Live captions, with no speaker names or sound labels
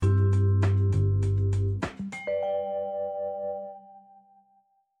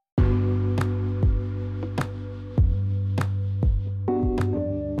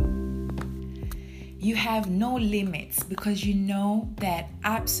have no limits because you know that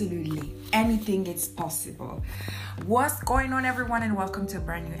absolutely anything is possible. What's going on, everyone, and welcome to a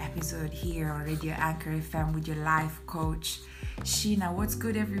brand new episode here on Radio Anchor FM with your life coach, Sheena. What's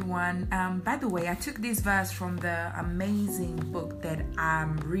good, everyone? By the way, I took this verse from the amazing book that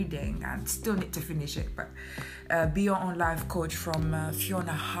I'm reading. I still need to finish it, but Be Your Own Life Coach from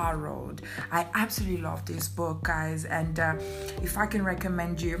Fiona Harold. I absolutely love this book, guys, and if I can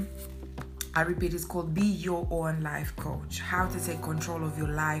recommend you, I repeat, it's called Be Your Own Life Coach. How to take control of your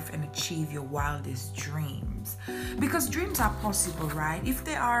life and achieve your wildest dreams. Because dreams are possible, right? If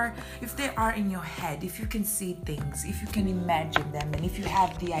they are in your head, if you can see things, if you can imagine them, and if you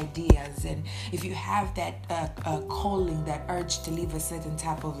have the ideas, and if you have that calling, that urge to live a certain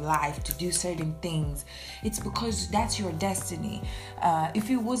type of life, to do certain things, it's because that's your destiny. If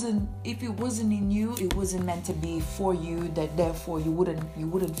it wasn't in you, it wasn't meant to be for you. That therefore you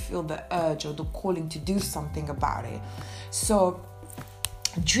wouldn't feel the urge or the calling to do something about it. So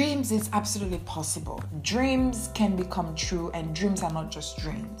dreams is absolutely possible. Dreams can become true, and dreams are not just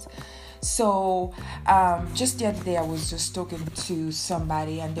dreams. So just the other day I was just talking to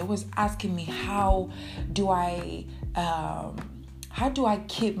somebody, and they was asking me how do I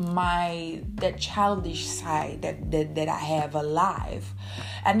keep that childish side that I have alive?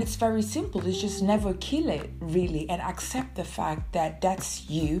 And it's very simple. It's just never kill it, really, and accept the fact that that's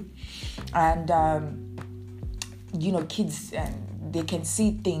you. And kids, and they can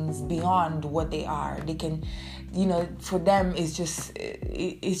see things beyond what they are. They can, for them it's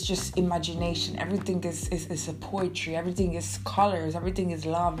just imagination. Everything is a poetry. Everything is colors. Everything is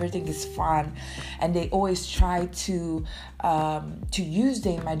love. Everything is fun, and they always try to use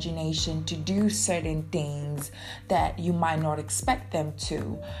the imagination to do certain things that you might not expect them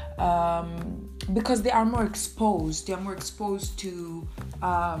to, because they are more exposed. They are more exposed to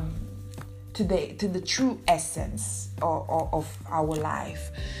the true essence of our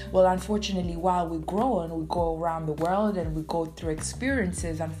life. Well, unfortunately, while we grow and we go around the world and we go through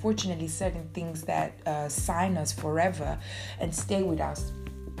experiences, unfortunately, certain things that sign us forever and stay with us,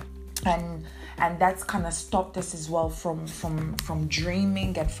 and that's kind of stopped us as well from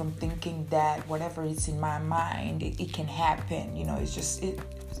dreaming and from thinking that whatever is in my mind, it can happen.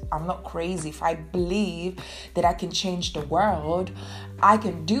 I'm not crazy. If I believe that I can change the world, I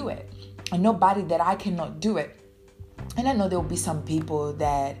can do it. And nobody that I cannot do it. And I know there will be some people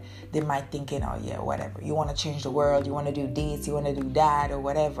that they might thinking, oh yeah, whatever. You want to change the world, you want to do this, you want to do that, or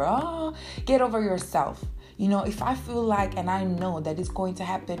whatever. Oh, get over yourself. If I feel like, and I know that it's going to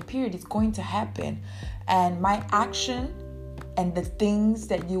happen, period, it's going to happen. And my action and the things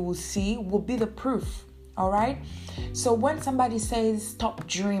that you will see will be the proof. All right. So when somebody says, stop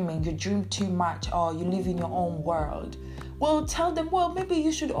dreaming, you dream too much, or you live in your own world, well, tell them, well, maybe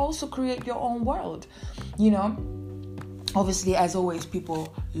you should also create your own world. Obviously, as always,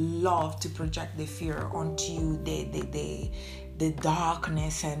 people love to project their fear onto you, the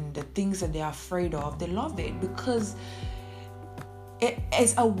darkness and the things that they're afraid of. They love it because it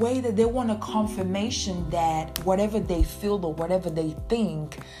is a way that they want a confirmation that whatever they feel or whatever they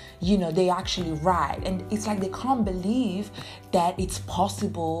think, they actually right. And it's like they can't believe that it's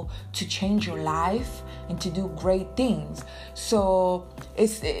possible to change your life and to do great things. So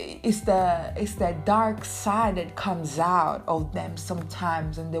it's the dark side that comes out of them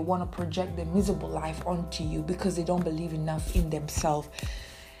sometimes, and they want to project their miserable life onto you because they don't believe enough in themselves.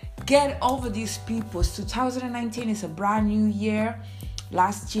 Get over these people. 2019 is a brand new year.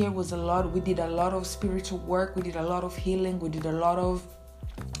 Last year was a lot. We did a lot of spiritual work. We did a lot of healing. We did a lot of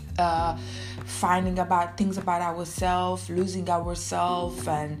finding about things about ourselves, losing ourselves,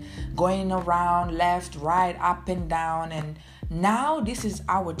 and going around left, right, up and down. And now this is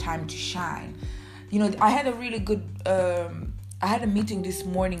our time to shine. I had a really good I had a meeting this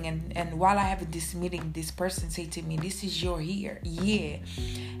morning, and while I have this meeting, this person said to me, this is your year. Yeah.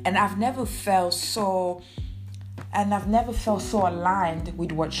 And I've never felt so aligned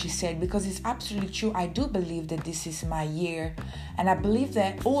with what she said, because it's absolutely true. I do believe that this is my year, and I believe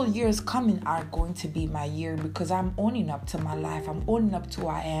that all years coming are going to be my year, because I'm owning up to my life. I'm owning up to who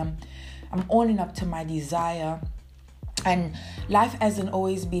I am. I'm owning up to my desire. And life hasn't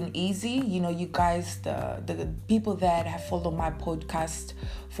always been easy. You guys, the people that have followed my podcast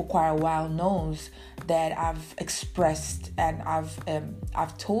for quite a while knows that I've expressed and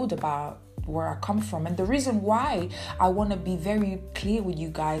I've told about where I come from. And the reason why I want to be very clear with you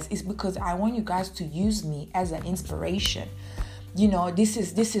guys is because I want you guys to use me as an inspiration. This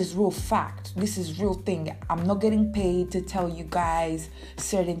is real fact. this is real thing. I'm not getting paid to tell you guys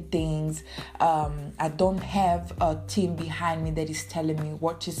certain things. I don't have a team behind me that is telling me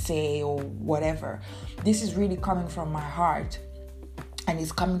what to say or whatever. This is really coming from my heart, and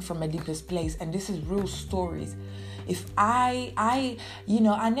it's coming from a deepest place, and this is real stories. If I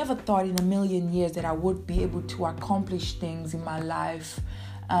never thought in a million years that I would be able to accomplish things in my life.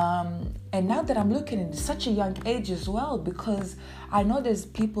 And now that I'm looking at such a young age as well, because I know there's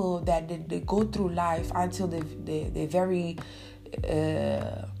people that they go through life until they're very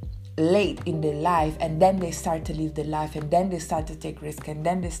late in their life, and then they start to live their life, and then they start to take risk, and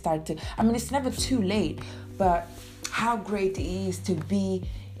then they start to, it's never too late, but how great it is to be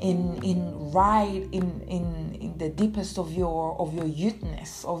in the deepest of your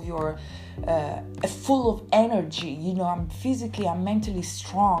youthness, of your full of energy. I'm mentally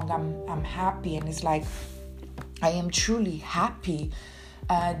strong, I'm happy, and it's like I am truly happy.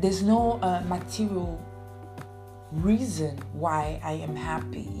 There's no material reason why I am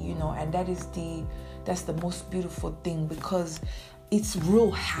happy, and that's the most beautiful thing, because it's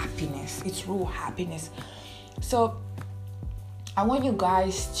real happiness. So I want you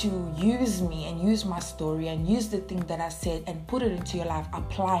guys to use me and use my story and use the thing that I said and put it into your life,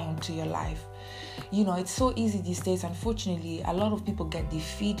 apply into your life. It's so easy these days. Unfortunately, a lot of people get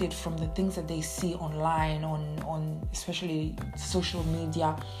defeated from the things that they see online, on especially social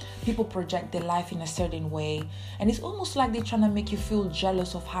media. People project their life in a certain way, and it's almost like they're trying to make you feel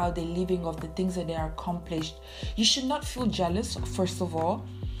jealous of how they're living, of the things that they accomplished. You should not feel jealous, first of all.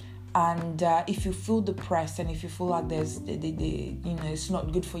 And if you feel depressed, and if you feel like there's it's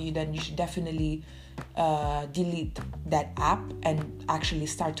not good for you, then you should definitely delete that app and actually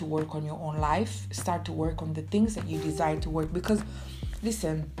start to work on your own life. Start to work on the things that you desire to work. Because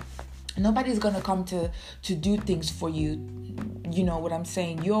listen, nobody's gonna come to do things for you. You know what I'm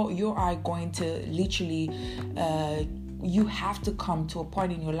saying? You are going to literally you have to come to a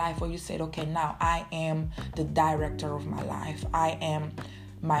point in your life where you said, okay, now I am the director of my life. I am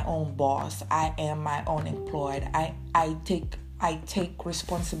my own boss. I am my own employed. I take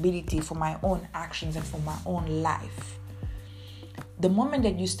responsibility for my own actions and for my own life. The moment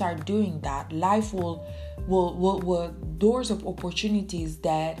that you start doing that, life will doors of opportunities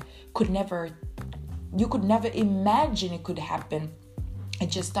that you could never imagine it could happen.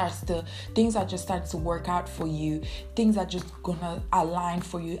 Things are just starting to work out for you. Things are just gonna align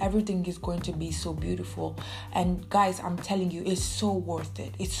for you. Everything is going to be so beautiful. And guys, I'm telling you, it's so worth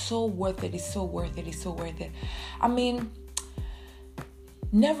it. It's so worth it.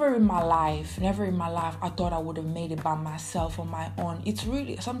 Never in my life I thought I would have made it by myself on my own. It's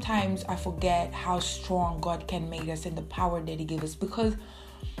really, sometimes I forget how strong God can make us and the power that He gave us. Because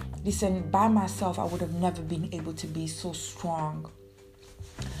listen, by myself I would have never been able to be so strong.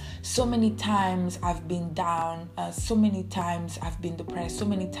 So many times I've been down, so many times I've been depressed, so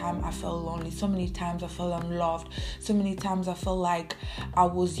many times I felt lonely, so many times I felt unloved, so many times I felt like I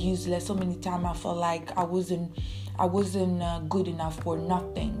was useless, so many times I felt like I wasn't good enough for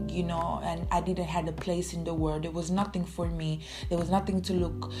nothing, and I didn't have a place in the world. There was nothing for me. There was nothing to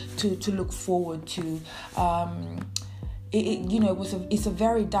look forward to. It's a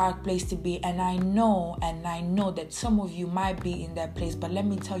very dark place to be, and I know that some of you might be in that place. But let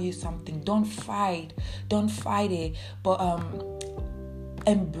me tell you something: don't fight it, but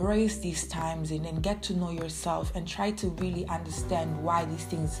embrace these times and get to know yourself and try to really understand why these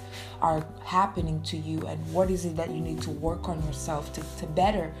things are happening to you and what is it that you need to work on yourself to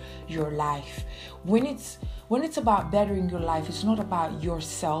better your life. When it's about bettering your life, it's not about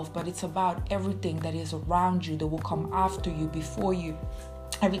yourself, but it's about everything that is around you, that will come after you, before you,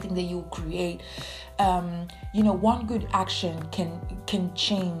 everything that you create. One good action can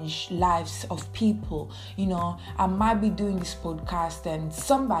change lives of people. I might be doing this podcast and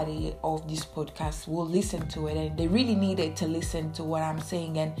somebody of this podcast will listen to it, and they really needed to listen to what I'm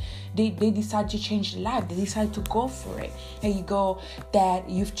saying, and they decide to change their life. They decide to go for it. There you go, that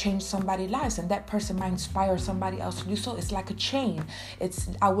you've changed somebody's life, and that person might inspire somebody else to do so. It's like a chain. It's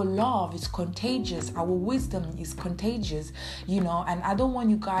our love is contagious. Our wisdom is contagious, and I don't want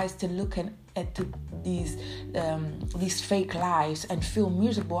you guys to look at these fake lives and feel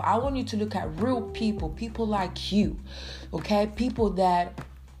miserable. I want you to look at real people like you, okay? People that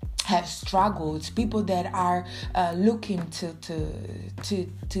have struggles, people that are looking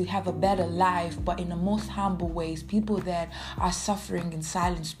to have a better life, but in the most humble ways. People that are suffering in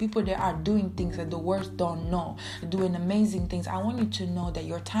silence. People that are doing things that the world don't know, doing amazing things. I want you to know that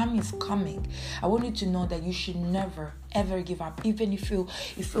your time is coming. I want you to know that you should never ever give up, even if you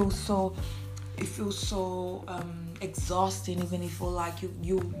feel so it feels so exhausting, even if you feel like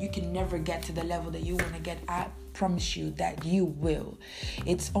you can never get to the level that you want to get. I promise you that you will.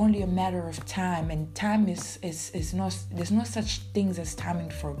 It's only a matter of time, and time is not, there's no such things as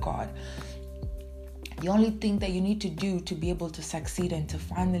timing for God. The only thing that you need to do to be able to succeed and to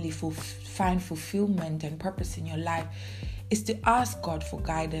finally find fulfillment and purpose in your life is to ask God for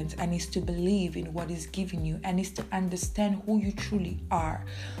guidance, and is to believe in what He's giving you, and is to understand who you truly are.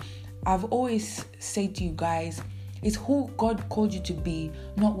 I've always said to you guys, it's who God called you to be,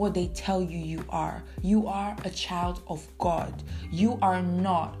 not what they tell you you are. You are a child of God. You are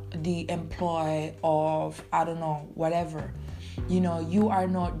not the employee of, I don't know, whatever. You are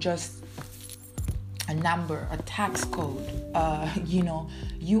not just a number, a tax code.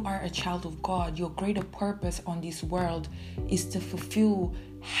 You are a child of God. Your greater purpose on this world is to fulfill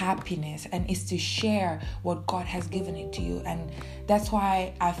happiness, and is to share what God has given it to you. And that's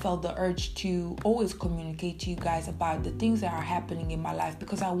why I felt the urge to always communicate to you guys about the things that are happening in my life,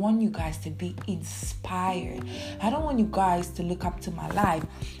 because I want you guys to be inspired. I don't want you guys to look up to my life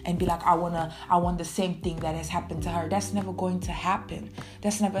and be like, I want the same thing that has happened to her. That's never going to happen.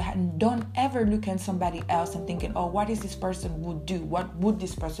 Don't ever look at somebody else and thinking, oh, what is this person would do? What would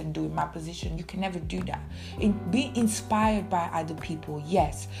this person do in my position? You can never do that. Be inspired by other people.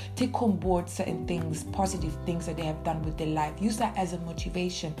 Yes, take on board certain things, positive things that they have done with their life. Use that as a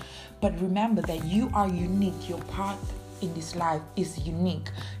motivation. But remember that you are unique. Your path in this life is unique.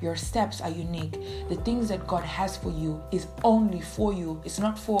 Your steps are unique. The things that God has for you is only for you. It's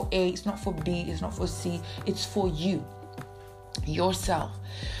not for A, it's not for B, it's not for C. It's for you, yourself.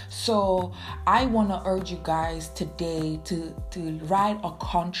 So I want to urge you guys today to write a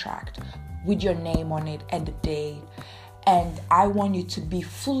contract with your name on it and the date. And I want you to be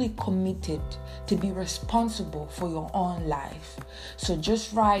fully committed to be responsible for your own life. So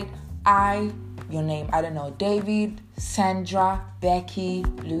just write your name, I don't know, David, Sandra, Becky,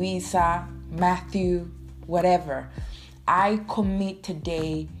 Louisa, Matthew, whatever. I commit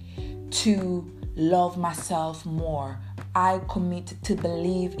today to love myself more. I commit to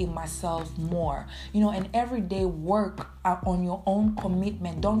believe in myself more. And every day work on your own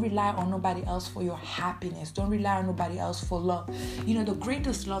commitment. Don't rely on nobody else for your happiness. Don't rely on nobody else for love. The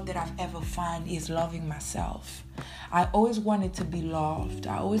greatest love that I've ever found is loving myself. I always wanted to be loved.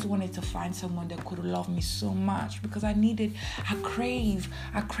 I always wanted to find someone that could love me so much, because I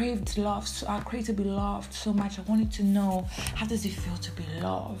craved love. So I craved to be loved so much. I wanted to know, how does it feel to be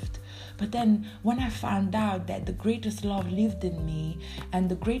loved? But then when I found out that the greatest love lived in me, and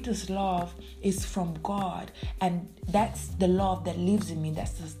the greatest love is from God, and that's the love that lives in me,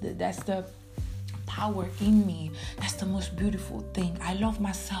 that's the power in me, that's the most beautiful thing. I love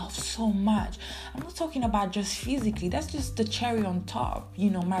myself so much. I'm not talking about just physically. That's just the cherry on top.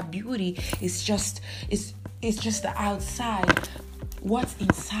 My beauty is just the outside. What's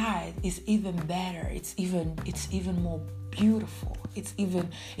inside is even better. It's even more beautiful.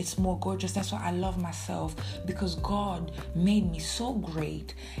 It's more gorgeous. That's why I love myself, because God made me so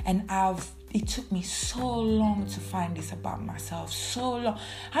great, and it took me so long to find this about myself. So long.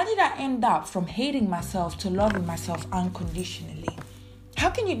 How did I end up from hating myself to loving myself unconditionally? How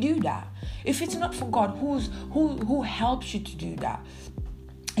can you do that? If it's not for God, who helps you to do that?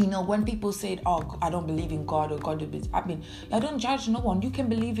 When people say, oh, I don't believe in God, or God, I don't judge no one. You can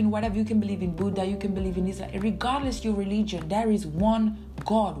believe in whatever. You can believe in Buddha. You can believe in Islam. Regardless your religion, there is one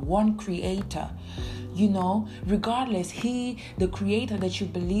God, one creator. Regardless, the creator that you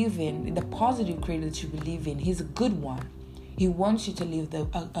believe in, the positive creator that you believe in, he's a good one. He wants you to live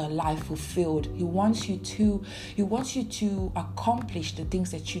a life fulfilled. He wants you to accomplish the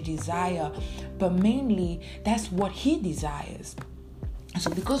things that you desire. But mainly, that's what he desires. So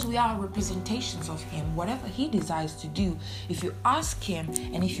because we are representations of him, whatever he desires to do, if you ask him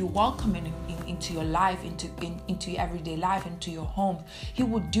and if you welcome him into your life, into your everyday life, into your home, he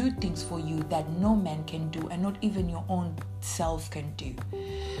will do things for you that no man can do, and not even your own self can do.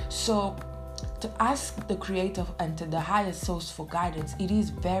 So to ask the creator and to the highest source for guidance, it is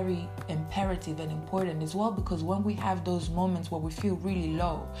very imperative and important as well, because when we have those moments where we feel really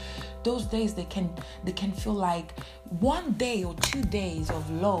low, those days they can feel like 1 day or 2 days of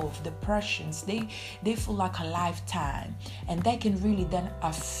low, of depressions. They feel like a lifetime, and that can really then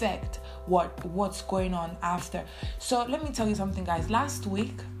affect what's going on after. So let me tell you something, guys. Last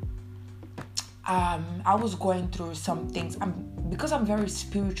week I was going through some things. Because I'm very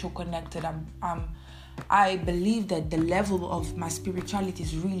spiritual connected, I believe that the level of my spirituality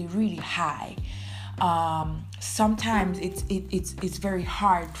is really, really high. Sometimes it's very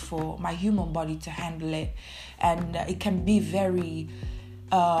hard for my human body to handle it, and it can be very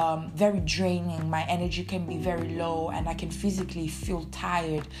very draining. My energy can be very low and I can physically feel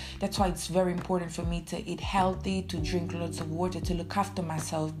tired. That's why it's very important for me to eat healthy, to drink lots of water, to look after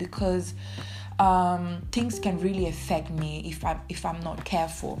myself, because things can really affect me if I'm not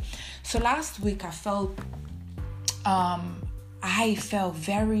careful. So last week I felt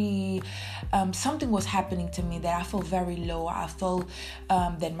very, something was happening to me that I felt very low. I felt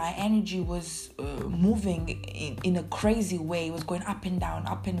that my energy was moving in a crazy way. It was going up and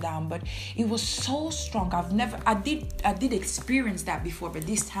down, but it was so strong. I did experience that before, but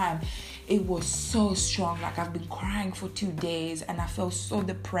this time it was so strong. Like, I've been crying for 2 days and I felt so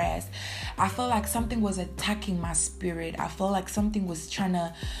depressed. I felt like something was attacking my spirit. I felt like something was trying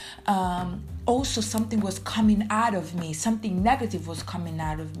to, also something was coming out of me. Something negative was coming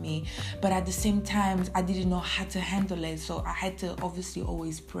out of me. But at the same time, I didn't know how to handle it. So I had to obviously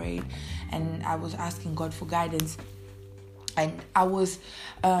always pray. And I was asking God for guidance. And I was,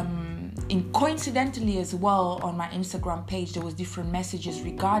 coincidentally as well, on my Instagram page, there was different messages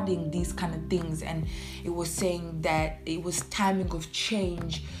regarding these kind of things. And it was saying that it was timing of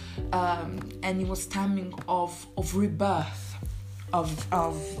change. And it was timing of rebirth. Of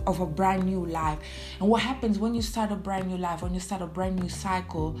a brand new life. And what happens when you start a brand new life, when you start a brand new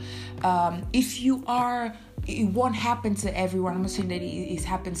cycle, it won't happen to everyone. I'm not saying that it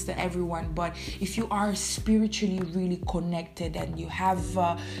happens to everyone, but if you are spiritually really connected and you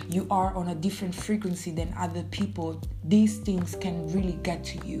are on a different frequency than other people, these things can really get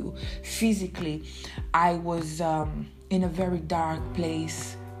to you physically. I was in a very dark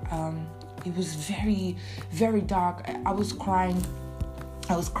place. It was very, very dark. I was crying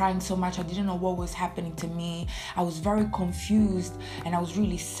so much. I didn't know what was happening to me. I was very confused and I was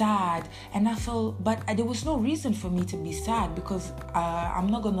really sad. And but there was no reason for me to be sad, because I'm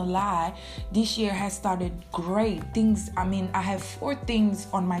not gonna lie, this year has started great. I have 4 things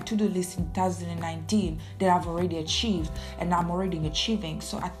on my to-do list in 2019 that I've already achieved and I'm already achieving.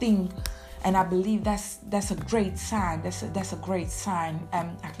 So I think, and I believe that's a great sign. That's a great sign.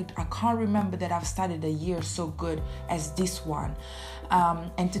 I can't remember that I've started a year so good as this one.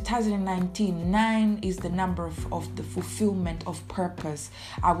 And 2019, 9 is the number of the fulfillment of purpose.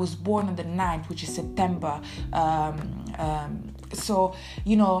 I was born on the 9th, which is September. So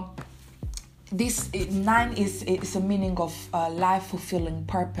this 9 is a meaning of life fulfilling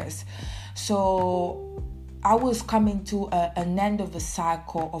purpose. So I was coming to an end of a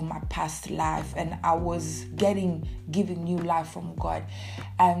cycle of my past life, and I was given new life from God.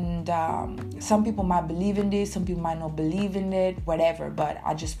 And some people might believe in this, some people might not believe in it, whatever. But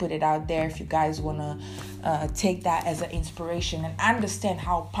I just put it out there if you guys want to take that as an inspiration and understand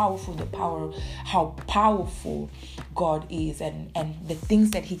how powerful God is and the things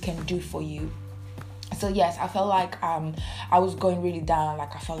that He can do for you. So yes, I felt like I was going really down.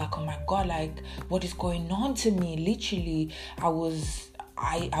 Like, I felt like, oh my God, like, what is going on to me? Literally, I was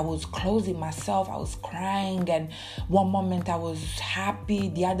closing myself. I was crying, and one moment I was happy,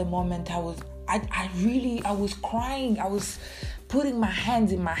 the other moment I was crying. I was putting my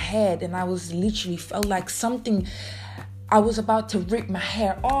hands in my head, and I was literally felt like I was about to rip my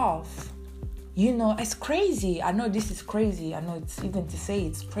hair off. It's crazy. I know this is crazy. I know it's even to say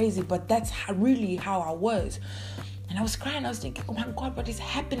it's crazy, but that's really how I was. And I was crying. I was thinking, oh my God, what is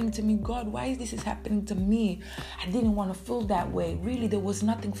happening to me? God, why is this happening to me? I didn't want to feel that way. Really, there was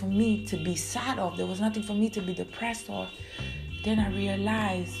nothing for me to be sad of. There was nothing for me to be depressed of. Then I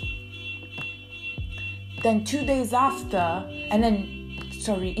realized. Then 2 days after,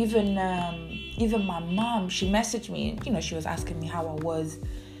 even my mom, she messaged me. She was asking me how I was.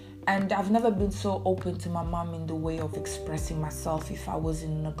 And I've never been so open to my mom in the way of expressing myself if I was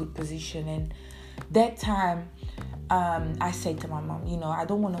in a good position. And that time, I said to my mom, I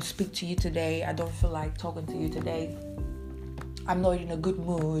don't want to speak to you today. I don't feel like talking to you today. I'm not in a good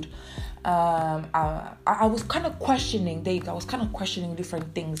mood. I was kind of questioning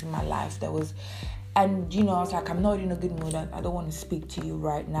different things in my life. And, I was like, I'm not in a good mood. I don't want to speak to you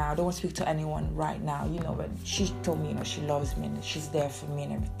right now. I don't want to speak to anyone right now, But she told me, she loves me and she's there for me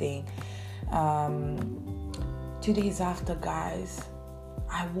and everything. 2 days after, guys,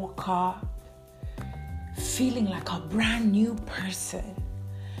 I woke up feeling like a brand new person.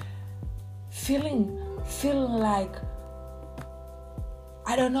 Feeling like,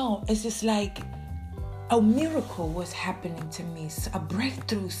 I don't know, it's just like a miracle was happening to me. A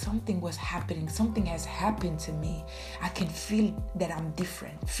breakthrough, something was happening. Something has happened to me. I can feel that I'm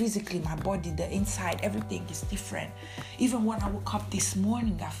different. Physically, my body, the inside, everything is different. Even when I woke up this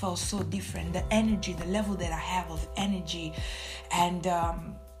morning, I felt so different. The energy, the level that I have of energy. And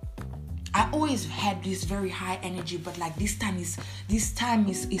I always had this very high energy, but like this time is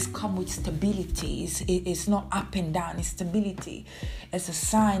come with stability. It's not up and down. It's stability. It's a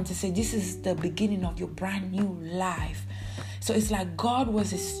sign to say this is the beginning of your brand new life. So it's like God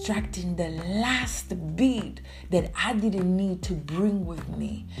was extracting the last bit that I didn't need to bring with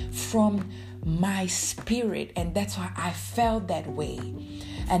me from my spirit, and that's why I felt that way.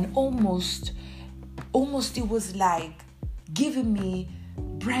 And almost it was like giving me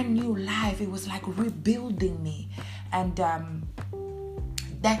brand new life. It was like rebuilding me, and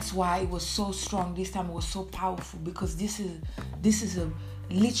that's why it was so strong this time. It was so powerful, because this is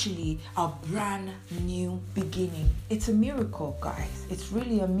literally a brand new beginning. It's a miracle, guys. It's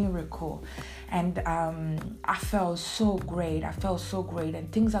really a miracle. And I felt so great.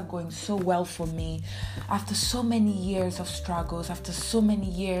 And things are going so well for me. After so many years of struggles, after so many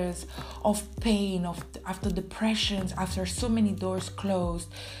years of pain, after depressions, after so many doors closed,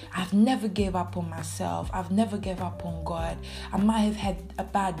 I've never gave up on myself. I've never gave up on God. I might have had a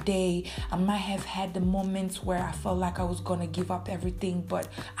bad day. I might have had the moments where I felt like I was going to give up everything, but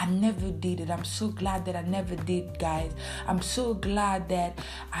I never did it. I'm so glad that I never did, guys. I'm so glad that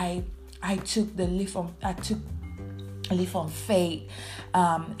I took the leap on faith,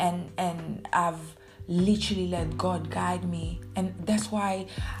 and I've literally let God guide me, and that's why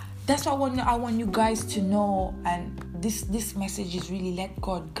I want you guys to know. And this message is really, let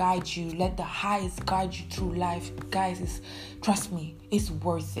God guide you, let the highest guide you through life, guys. Trust me, it's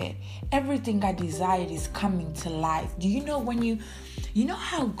worth it. Everything I desired is coming to life. Do you know when you know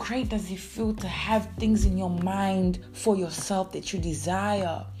how great does it feel to have things in your mind for yourself that you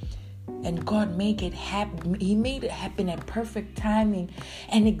desire? And God made it happen. He made it happen at perfect timing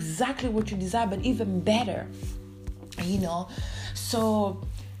and exactly what you desire, but even better, So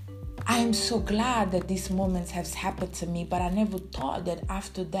I am so glad that these moments have happened to me, but I never thought that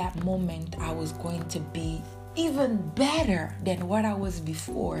after that moment I was going to be even better than what I was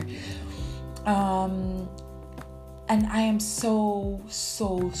before. And I am so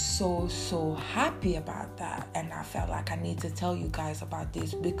happy about that. And I felt like I need to tell you guys about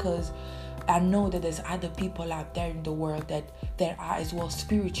this, because I know that there's other people out there in the world that there are as well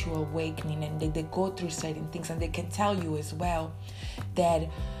spiritual awakening, and they go through certain things, and they can tell you as well that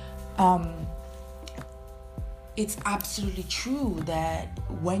it's absolutely true that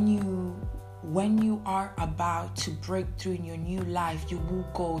when you are about to break through in your new life, you will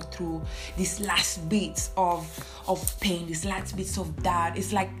go through these last bits of pain, these last bits of doubt.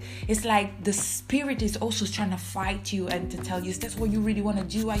 It's like the spirit is also trying to fight you and to tell you, is this what you really want to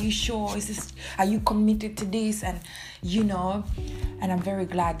do? Are you sure? Are you committed to this? And and I'm very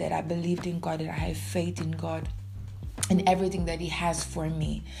glad that I believed in God, that I have faith in God and everything that He has for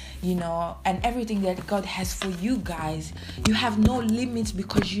me, and everything that God has for you guys. You have no limits,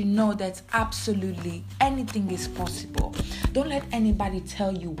 because you know that absolutely anything is possible. Don't let anybody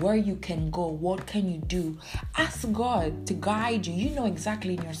tell you where you can go, what can you do. Ask God to guide you. You know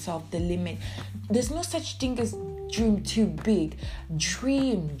exactly in yourself the limit. There's no such thing as dream too big.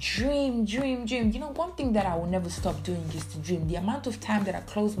 Dream. One thing that I will never stop doing is to dream. The amount of time that I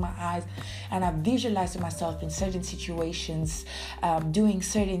close my eyes and I visualize myself in certain situations, doing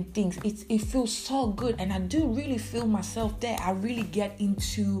certain things, it feels so good, and I do really feel myself there. I really get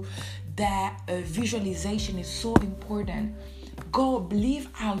into that. Visualization is so important. Go live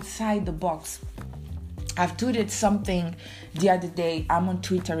outside the box. I've tweeted something the other day. I'm on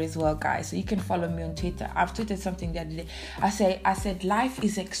Twitter as well, guys, so you can follow me on Twitter. I've tweeted something the other day. I said life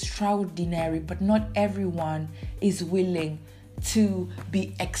is extraordinary, but not everyone is willing to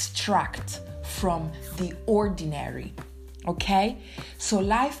be extract from the ordinary. Okay, so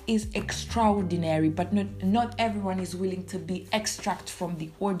life is extraordinary, but not everyone is willing to be extract from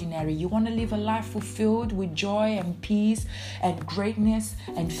the ordinary. You want to live a life fulfilled with joy and peace and greatness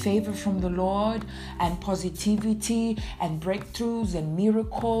and favor from the Lord and positivity and breakthroughs and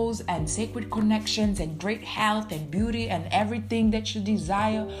miracles and sacred connections and great health and beauty and everything that you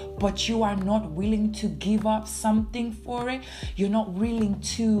desire, but you are not willing to give up something for it. You're not willing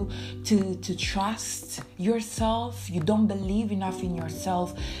to trust yourself. You don't believe enough in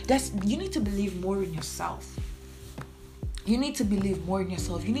yourself. You need to believe more in yourself. You need to believe more in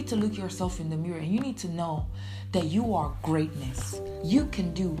yourself. You need to look yourself in the mirror, and you need to know that you are greatness. You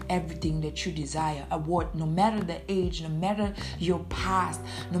can do everything that you desire. No matter the age, no matter your past,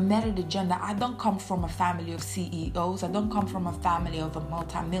 no matter the gender. I don't come from a family of CEOs. I don't come from a family of a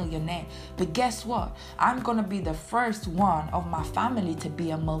multimillionaire. But guess what? I'm going to be the first one of my family to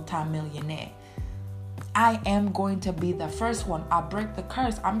be a multimillionaire. I am going to be the first one. I break the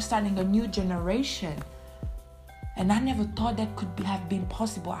curse. I'm starting a new generation. And I never thought that could have been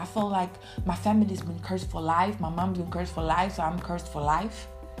possible. I felt like my family's been cursed for life. My mom's been cursed for life, so I'm cursed for life.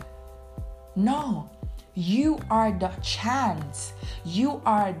 No, you are the chance. You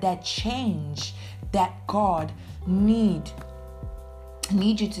are that change that God need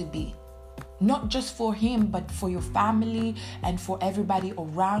you to be. Not just for him, but for your family and for everybody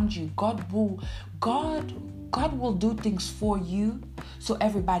around you. God will do things for you so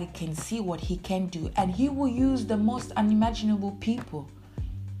everybody can see what he can do. And he will use the most unimaginable people.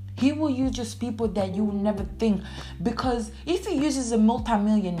 He will use just people that you will never think. Because if he uses a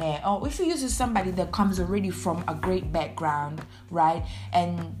multimillionaire, or if he uses somebody that comes already from a great background, right?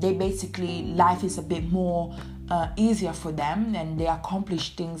 And they basically, life is a bit more easier for them, and they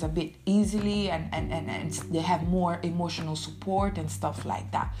accomplish things a bit easily, and they have more emotional support and stuff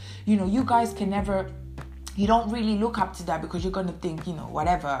like that. You know, you guys can never, you don't really look up to that, because you're going to think,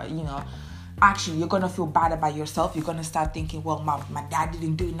 whatever, actually you're going to feel bad about yourself. You're going to start thinking, well, my dad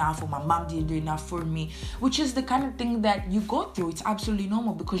didn't do enough, or my mom didn't do enough for me, which is the kind of thing that you go through. It's absolutely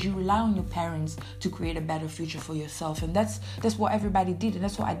normal, because you rely on your parents to create a better future for yourself. And that's what everybody did, and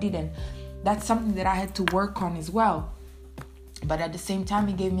that's what I did. And that's something that I had to work on as well. But at the same time,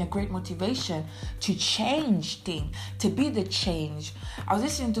 it gave me a great motivation to change things, to be the change. I was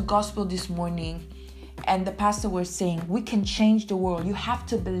listening to gospel this morning, and the pastor was saying, we can change the world. You have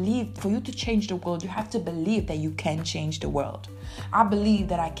to believe, for you to change the world, you have to believe that you can change the world. I believe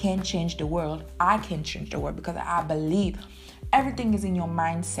that I can change the world. I can change the world, because I believe everything is in your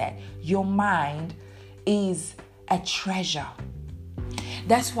mindset. Your mind is a treasure.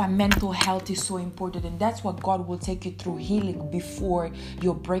 That's why mental health is so important, and that's why God will take you through healing before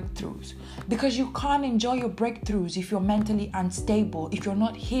your breakthroughs. Because you can't enjoy your breakthroughs if you're mentally unstable, if you're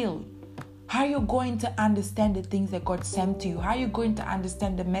not healed. How are you going to understand the things that God sent to you? How are you going to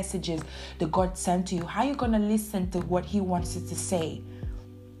understand the messages that God sent to you? How are you going to listen to what he wants you to say?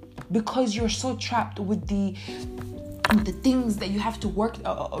 Because you're so trapped with the things that you have to work,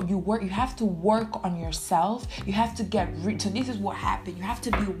 you have to work on yourself. You have to get rid. So this is what happened. You have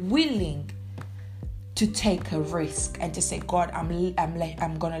to be willing to take a risk and to say, God,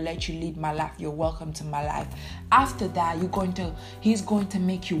 I'm gonna let you lead my life. You're welcome to my life. After that, he's going to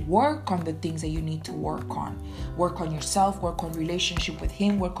make you work on the things that you need to work on. Work on yourself, work on relationship with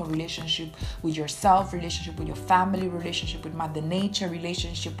him, work on relationship with yourself, relationship with your family, relationship with Mother Nature,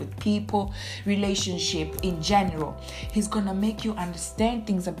 relationship with people, relationship in general. He's gonna make you understand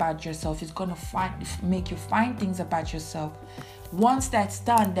things about yourself. He's gonna make you find things about yourself. Once that's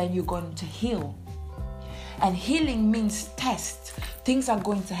done, then you're going to heal. And healing means test. Things are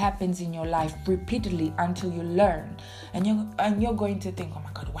going to happen in your life repeatedly until you learn. And you're going to think, oh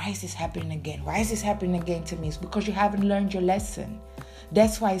my God, why is this happening again? Why is this happening again to me? It's because you haven't learned your lesson.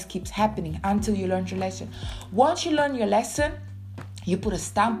 That's why it keeps happening until you learn your lesson. Once you learn your lesson, you put a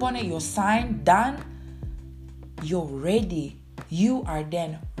stamp on it, you're signed, done, you're ready. You are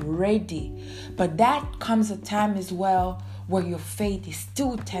then ready. But that comes a time as well where your faith is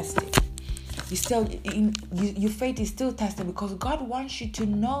still tested. Your faith is still tested, because God wants you to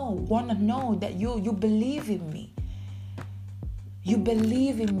know that you believe in me. You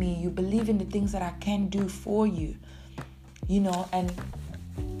believe in me. You believe in the things that I can do for you. And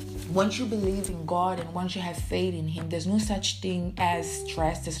once you believe in God and once you have faith in him, there's no such thing as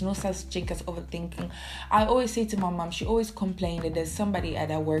stress. There's no such thing as overthinking. I always say to my mom, she always complained that there's somebody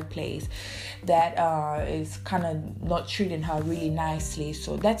at her workplace that is kind of not treating her really nicely.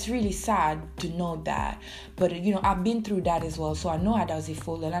 So that's really sad to know that. But, I've been through that as well. So I know how does it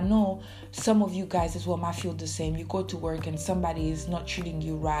feel. And I know some of you guys as well might feel the same. You go to work and somebody is not treating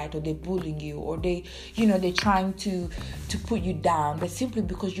you right, or they're bullying you, or they're trying to put you down. But simply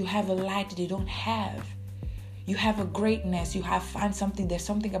because you have a light that they don't have. You have a greatness. You have found something. There's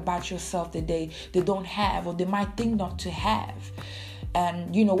something about yourself that they don't have, or they might think not to have.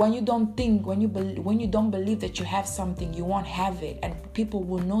 And when you don't believe that you have something, you won't have it, and people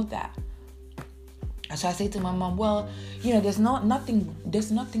will know that. And so I say to my mom, well, there's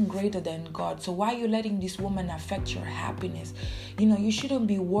nothing greater than God. So why are you letting this woman affect your happiness? You shouldn't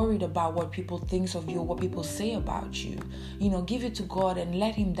be worried about what people think of you, what people say about you. Give it to God and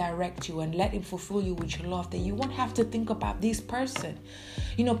let him direct you and let him fulfill you with your love, that you won't have to think about this person.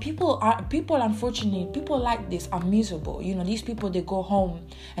 People unfortunately, people like this are miserable. These people, they go home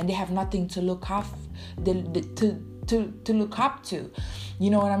and they have nothing to look up to look up to. You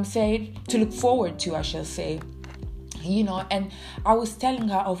know what I'm saying? To look forward to, I shall say. And I was telling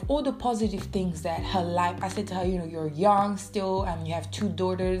her of all the positive things that her life. I said to her, you're young still and you have 2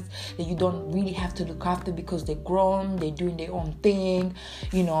 daughters that you don't really have to look after because they're grown, they're doing their own thing.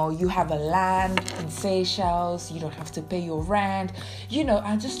 You have a land in Seychelles, you don't have to pay your rent.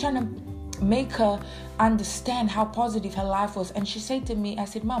 I'm just trying to make her understand how positive her life was. And she said to me, I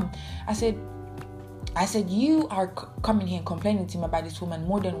said, Mom, I said, you are coming here and complaining to me about this woman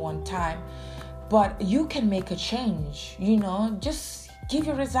more than one time. But you can make a change, just give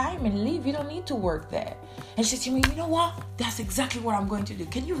your resignation, leave. You don't need to work there. And she said to me, you know what? That's exactly what I'm going to do.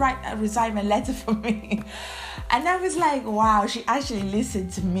 Can you write a resignation letter for me? And I was like, wow, she actually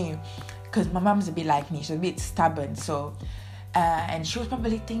listened to me. Because my mom's a bit like me. She's a bit stubborn. So, and she was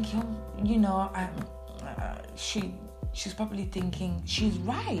probably thinking, she's probably thinking, she's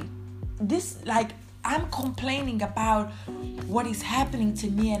right. I'm complaining about what is happening to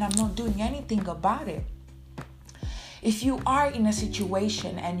me and I'm not doing anything about it. If you are in a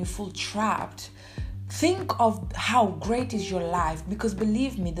situation and you feel trapped, think of how great is your life, because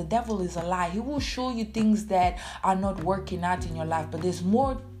believe me, the devil is a lie. He will show you things that are not working out in your life, but there's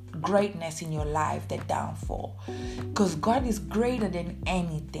more greatness in your life than downfall, because God is greater than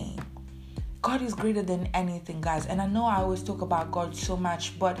anything. God is greater than anything, guys. And I know I always talk about God so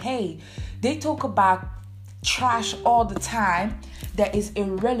much, but hey, they talk about trash all the time that is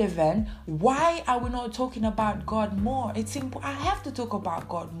irrelevant. Why are we not talking about God more? It's simple. I have to talk about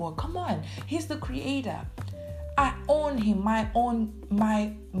God more. Come on. He's the creator. I own him, my own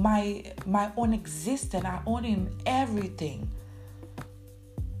existence. I own him everything.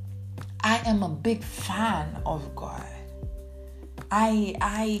 I am a big fan of God.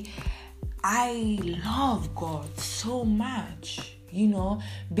 I love God so much,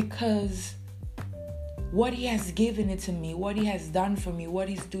 because what he has given it to me, what he has done for me, what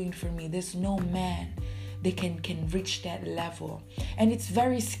he's doing for me, there's no man that can reach that level. And it's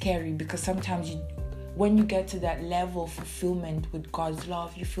very scary, because sometimes when you get to that level of fulfillment with God's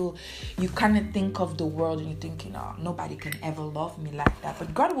love, you kind of think of the world and you're thinking, oh, nobody can ever love me like that.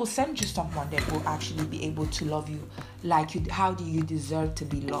 But God will send you someone that will actually be able to love you like you. How do you deserve to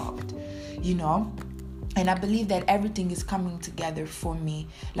be loved? And I believe that everything is coming together for me,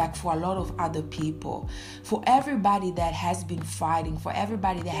 like for a lot of other people. For everybody that has been fighting, for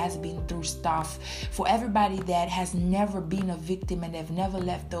everybody that has been through stuff, for everybody that has never been a victim and have never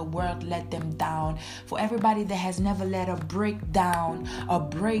let the world let them down, for everybody that has never let a breakdown, a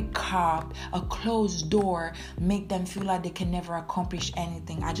breakup, a closed door make them feel like they can never accomplish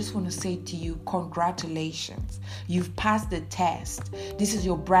anything. I just want to say to you, congratulations. You've passed the test. This is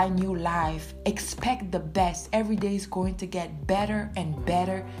your brand new life. Expect the best. Every day is going to get better and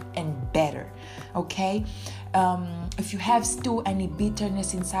better and better. Okay? If you have still any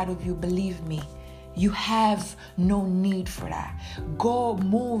bitterness inside of you, believe me, you have no need for that. Go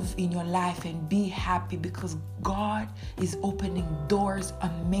move in your life and be happy, because God is opening doors,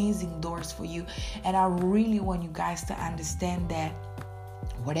 amazing doors for you. And I really want you guys to understand that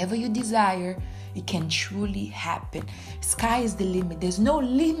whatever you desire, it can truly happen. Sky is the limit. There's no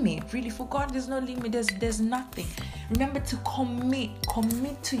limit. Really, for God, there's no limit. There's nothing. Remember to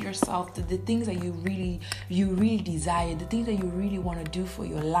commit to yourself to the things that you really desire, the things that you really want to do for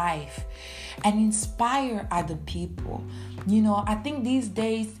your life, and inspire other people. I think these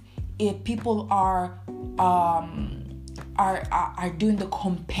days, if people are doing the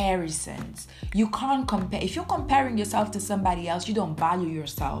comparisons. You can't compare. If you're comparing yourself to somebody else, you don't value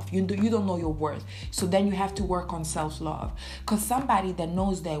yourself. You don't know your worth. So then you have to work on self-love. Because somebody that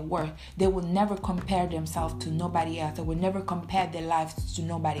knows their worth, they will never compare themselves to nobody else. They will never compare their lives to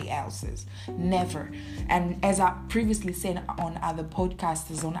nobody else's. Never. And as I previously said on other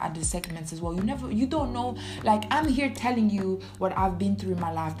podcasts, on other segments as well, you don't know. Like, I'm here telling you what I've been through in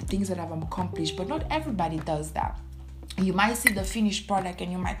my life, the things that I've accomplished, but not everybody does that. You might see the finished product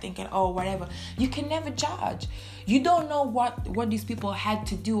and you might think, oh, whatever. You can never judge. You don't know what these people had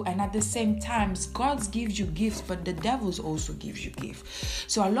to do. And at the same time, God gives you gifts, but the devil also gives you gifts.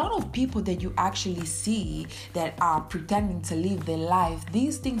 So a lot of people that you actually see that are pretending to live their life,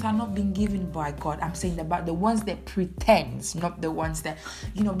 these things are not being given by God. I'm saying about the ones that pretend, not the ones that,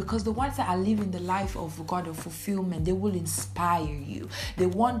 because the ones that are living the life of God of fulfillment, they will inspire you. They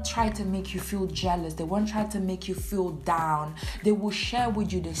won't try to make you feel jealous. They won't try to make you feel down. They will share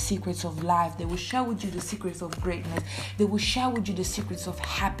with you the secrets of life. They will share with you the secrets of greatness. They will share with you the secrets of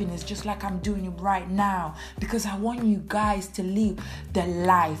happiness, just like I'm doing it right now, because I want you guys to live the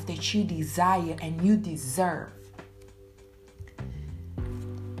life that you desire and you deserve.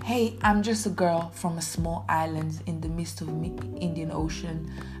 hey, I'm just a girl from a small island in the midst of Indian Ocean.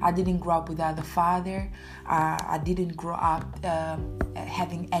 I didn't grow up without a father. I didn't grow up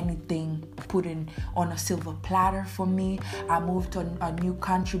having anything put on a silver platter for me. I moved to a new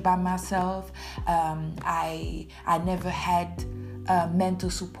country by myself. I never had mental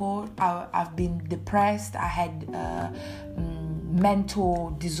support. I've been depressed. I had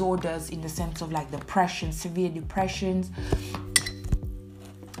mental disorders in the sense of like depression, severe depressions.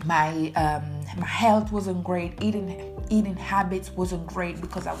 My health wasn't great. Eating habits wasn't great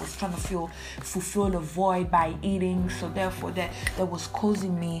because I was trying to fulfill a void by eating. So therefore that was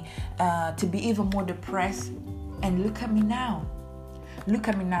causing me to be even more depressed. And look at me now.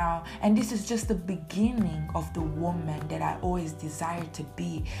 And this is just the beginning of the woman that I always desired to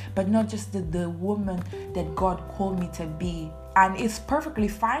be, but not just the woman that God called me to be. And it's perfectly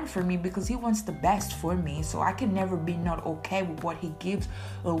fine for me because he wants the best for me. So I can never be not okay with what he gives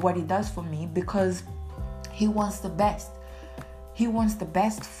or what he does for me, because he wants the best. He wants the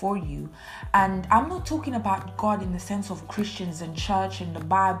best for you. And I'm not talking about God in the sense of Christians and church and the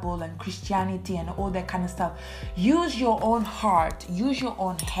Bible and Christianity and all that kind of stuff. Use your own heart, use your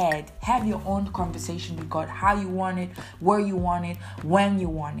own head, have your own conversation with God, how you want it, where you want it, when you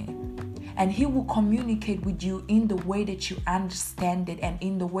want it. And he will communicate with you in the way that you understand it and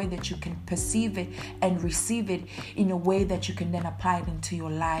in the way that you can perceive it and receive it in a way that you can then apply it into your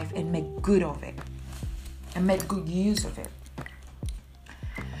life and make good of it and make good use of it.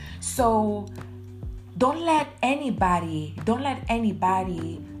 So don't let anybody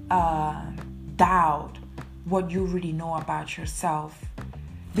doubt what you really know about yourself,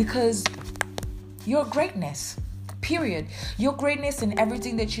 because your greatness, period. Your greatness in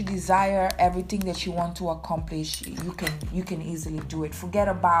everything that you desire, everything that you want to accomplish, you can easily do it. Forget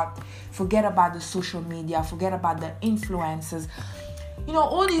about the social media, forget about the influencers.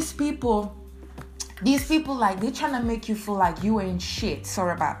 All these people, like, they're trying to make you feel like you ain't shit.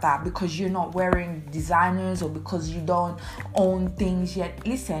 Sorry about that, because you're not wearing designers or because you don't own things yet.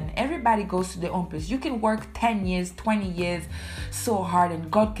 Listen, everybody goes to their own place. You can work 10 years, 20 years so hard,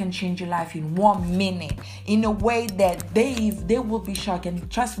 and God can change your life in 1 minute in a way that they will be shocked. And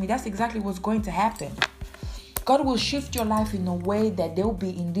trust me, that's exactly what's going to happen. God will shift your life in a way that they'll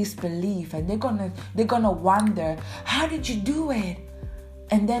be in disbelief, and they're gonna wonder, how did you do it?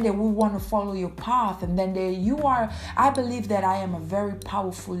 And then they will want to follow your path. And then I believe that I am a very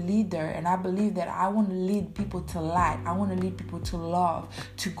powerful leader. And I believe that I want to lead people to light. I want to lead people to love,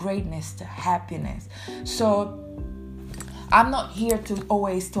 to greatness, to happiness. So I'm not here to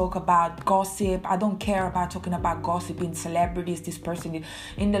always talk about gossip. I don't care about talking about gossiping celebrities, this person.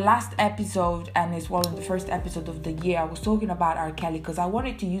 In the last episode, and as well in the first episode of the year, I was talking about R. Kelly because I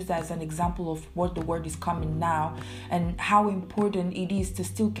wanted to use that as an example of what the word is coming now and how important it is to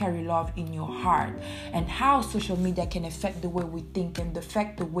still carry love in your heart, and how social media can affect the way we think and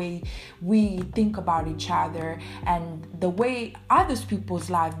affect the way we think about each other, and the way others people's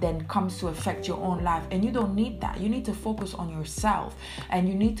life then comes to affect your own life. And you don't need that. You need to focus on yourself, and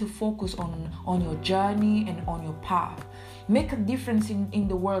you need to focus on your journey and on your path. Make a difference in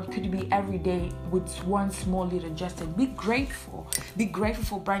the world. Could be every day with one small little gesture. Be grateful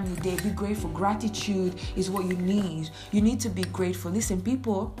for brand new day. Be grateful. Gratitude is what you need. You need to be grateful. Listen,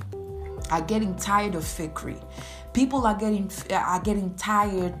 people are getting tired of fakery. People are getting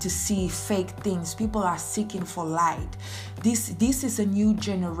tired to see fake things. People are seeking for light. This is a new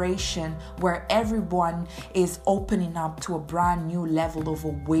generation where everyone is opening up to a brand new level of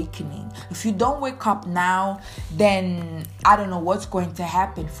awakening. If you don't wake up now, then I don't know what's going to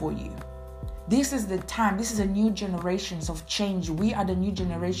happen for you. This is the time. This is a new generations of change. We are the new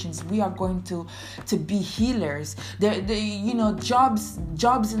generations. We are going to be healers. Jobs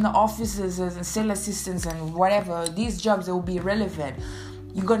in the offices and sales assistants and whatever, these jobs, they will be irrelevant.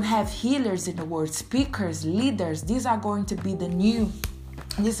 You're going to have healers in the world, speakers, leaders. These are going to be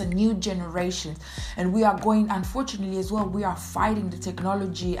This is a new generation, and we are going, unfortunately as well, we are fighting the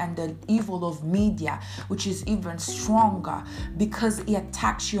technology and the evil of media, which is even stronger because it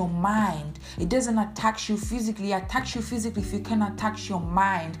attacks your mind. It doesn't attack you physically. It attacks you physically if you can attack your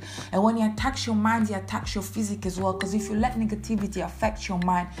mind. And when it attacks your mind, it attacks your physique as well, because if you let negativity affect your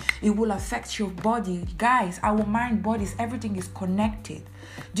mind, it will affect your body. Guys, our mind, bodies, everything is connected.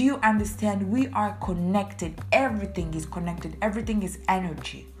 Do you understand? We are connected. Everything is connected. Everything is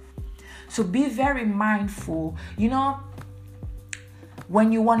energy. So be very mindful.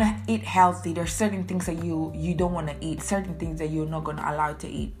 When you want to eat healthy, there's certain things that you don't want to eat. Certain things that you're not going to allow to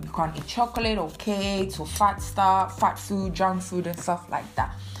eat. You can't eat chocolate or cakes or fat stuff, fat food, junk food and stuff like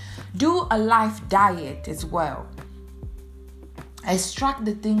that. Do a life diet as well. Extract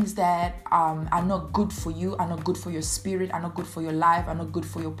the things that are not good for you, are not good for your spirit, are not good for your life, are not good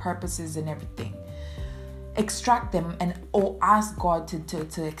for your purposes and everything. Extract them or ask God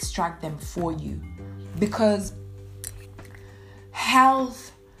to extract them for you. Because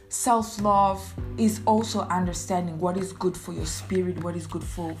health, self-love is also understanding what is good for your spirit, what is good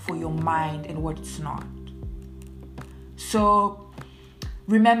for your mind, and what it's not. So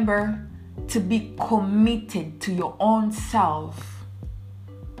remember to be committed to your own self.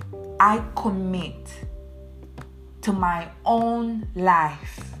 I commit to my own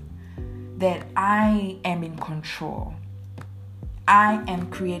life that I am in control. I am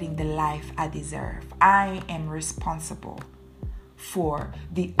creating the life I deserve. I am responsible for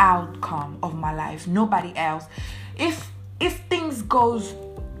the outcome of my life. Nobody else. If things goes,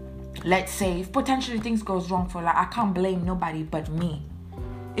 let's say, if potentially things goes wrong for life, I can't blame nobody but me.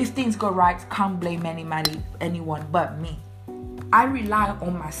 If things go right, can't blame anyone but me. I rely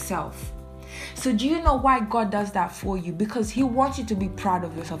on myself. So do you know why God does that for you? Because He wants you to be proud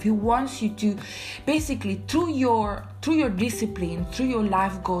of yourself. He wants you to basically through your discipline, through your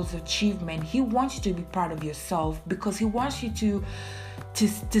life goals achievement, He wants you to be proud of yourself, because He wants you to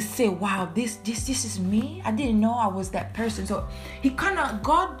say, wow, this is me. I didn't know I was that person. So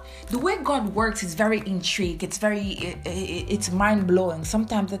the way God works is very intrigued. It's mind blowing.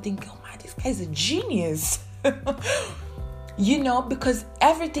 Sometimes I think, oh my, this guy's a genius. Because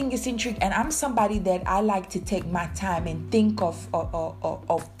everything is intrigued, and I'm somebody that I like to take my time and think of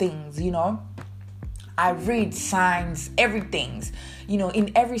things. I read signs, everything.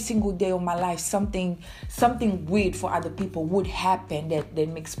 In every single day of my life, something weird for other people would happen that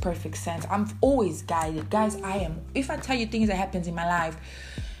makes perfect sense. I'm always guided, guys. If I tell you things that happens in my life,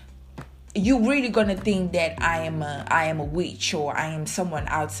 you're really gonna think that I am a witch, or I am someone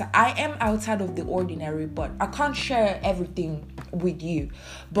outside. I am outside of the ordinary, but I can't share everything with you.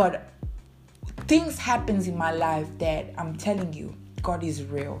 But things happens in my life that I'm telling you, God is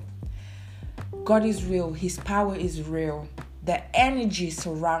real. God is real. His power is real. The energy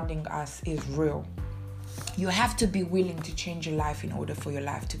surrounding us is real. You have to be willing to change your life in order for your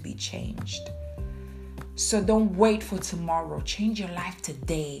life to be changed. So don't wait for tomorrow. Change your life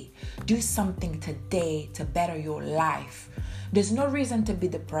today. Do something today to better your life. There's no reason to be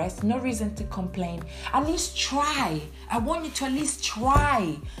depressed, no reason to complain. At least try. I want you to at least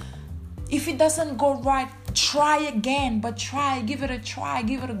try. If it doesn't go right, try again. But try, give it a try,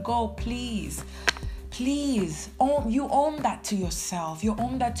 give it a go, please. Please, you own that to yourself. You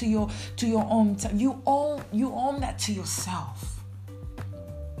own that to your own. You own that to yourself.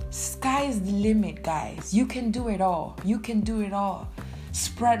 Sky is the limit, guys. You can do it all. You can do it all.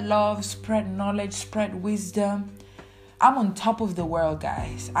 Spread love, spread knowledge, spread wisdom. I'm on top of the world,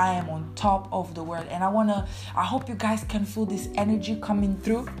 guys. I am on top of the world. And I hope you guys can feel this energy coming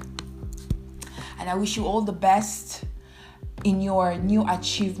through. And I wish you all the best in your new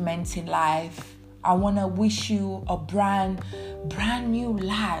achievements in life. I want to wish you a brand new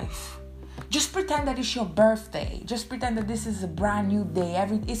life. Just pretend that it's your birthday. Just pretend that this is a brand new day.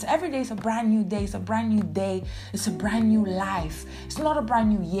 Every day is a brand new day. It's a brand new day. It's a brand new life. It's not a brand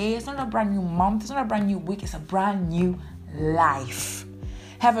new year. It's not a brand new month. It's not a brand new week. It's a brand new life.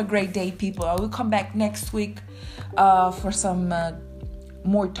 Have a great day, people. I will come back next week for some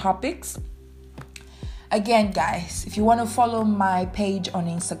more topics. Again, guys, if you want to follow my page on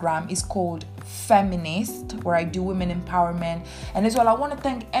Instagram, it's called Feminist, where I do women empowerment. And as well, I want to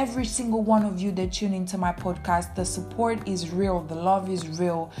thank every single one of you that tune into my podcast. The support is real. The love is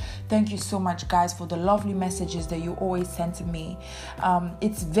real. Thank you so much, guys, for the lovely messages that you always send to me.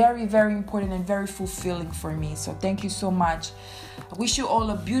 It's very, very important and very fulfilling for me. So thank you so much. I wish you all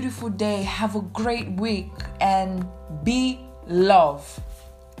a beautiful day. Have a great week and be love.